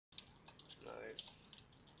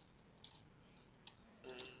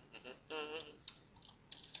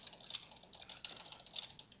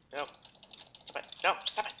No. Stop it. No,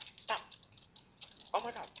 stop it. Stop. Oh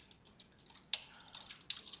my god.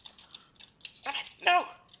 Stop it. No.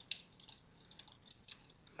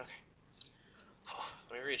 Okay.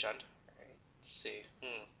 Let me regen. Alright, let's see.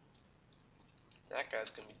 That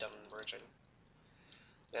guy's gonna be dumb and merging.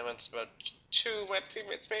 That one's about 2 wet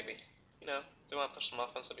teammates, maybe? You know, if they want to push some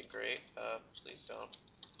offense, that'd be great. Please don't.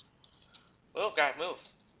 Move, guy, move.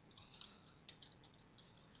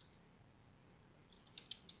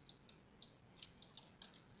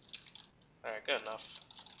 Alright, good enough.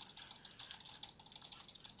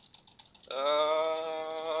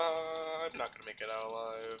 I'm not gonna make it out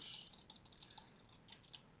alive.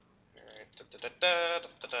 Alright,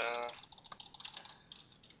 da-da-da-da-da-da-da.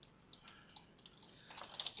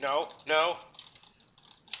 No, no.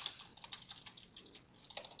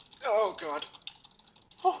 Oh god.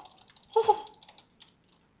 Oh, oh.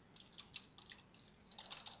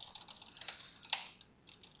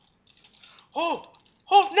 Oh,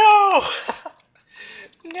 oh no!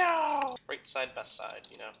 No! Right side, best side,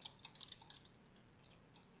 you know.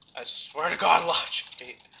 I swear to God, Logic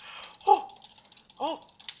Gate. Oh, oh.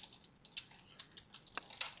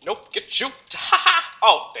 Nope, get shoot. Haha!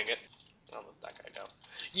 Oh, dang it. I'll let that guy go.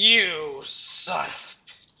 You son of a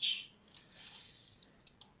bitch.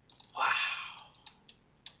 Wow.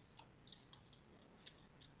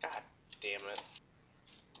 God damn it.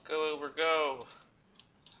 Go over, go.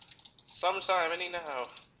 Sometime, any now.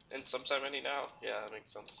 And sometime, any now. Yeah, that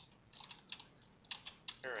makes sense.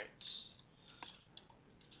 Alright.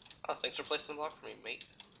 Oh, thanks for placing the block for me, mate.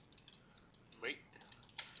 Mate.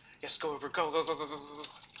 Yes, go over, go, go, go, go, go, go, go.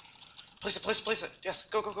 Place it, place it, place it. Yes,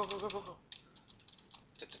 go, go, go, go, go, go, go.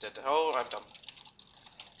 Oh, I'm dumb.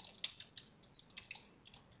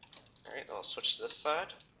 Alright, I'll switch to this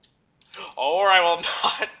side. Or I will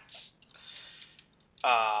not.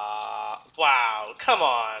 Wow, come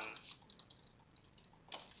on.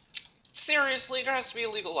 Seriously, there has to be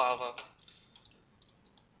illegal lava.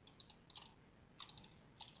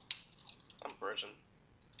 I'm a virgin.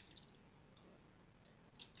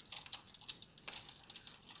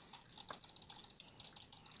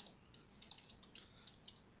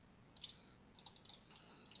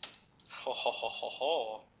 Ho ho ho ho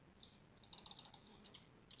ho.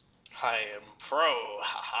 I am pro,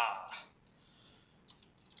 haha.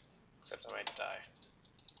 Except I might die.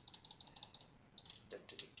 Do,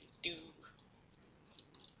 do, do, do, do.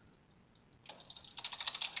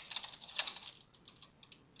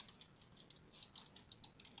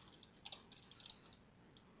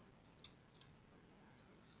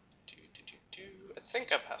 Do, do, do, do. I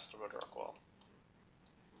think I passed the road rock wall.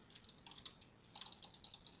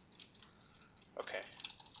 Okay.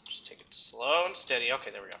 Just take it slow and steady.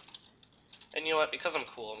 Okay, there we go. And you know what? Because I'm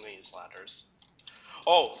cool, I'm gonna use ladders.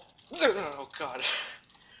 Oh! Oh god.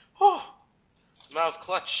 Oh! Mouth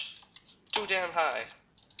clutch. It's too damn high.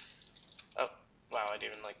 Oh, wow, I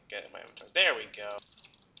didn't even like get in my inventory. There we go.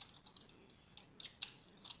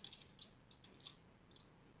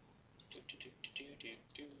 Do, do, do, do, do,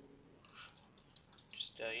 do.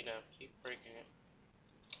 Just, you know, keep breaking it.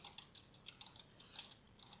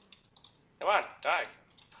 Come on, die.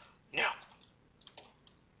 No!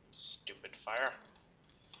 Stupid fire.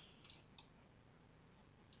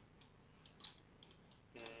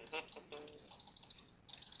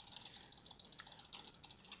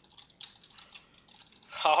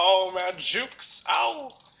 Oh, man, jukes!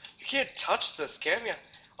 Ow! You can't touch this, can ya?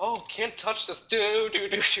 Oh, can't touch this. Do, do,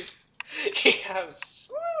 do, do.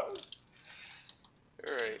 Yes!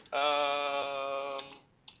 Alright,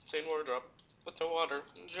 same water drop. With no water.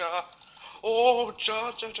 Ja. Oh,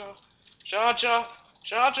 ja, ja, ja. Ja, ja.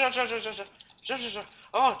 Ja, ja, ja, ja, ja, ja. Ja, ja, ja.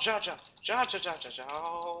 Oh, ja, ja. Ja, ja, ja, ja, ja.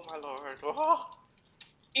 Oh, my lord. Oh.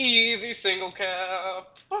 Easy single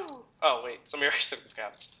cap. Woo. Oh, wait. Some are single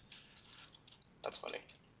caps. That's funny.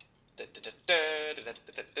 I'm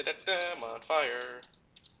on fire.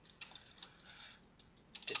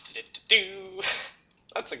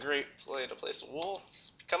 That's a great way to place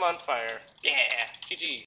wolves. Come on fire. Yeah. GG.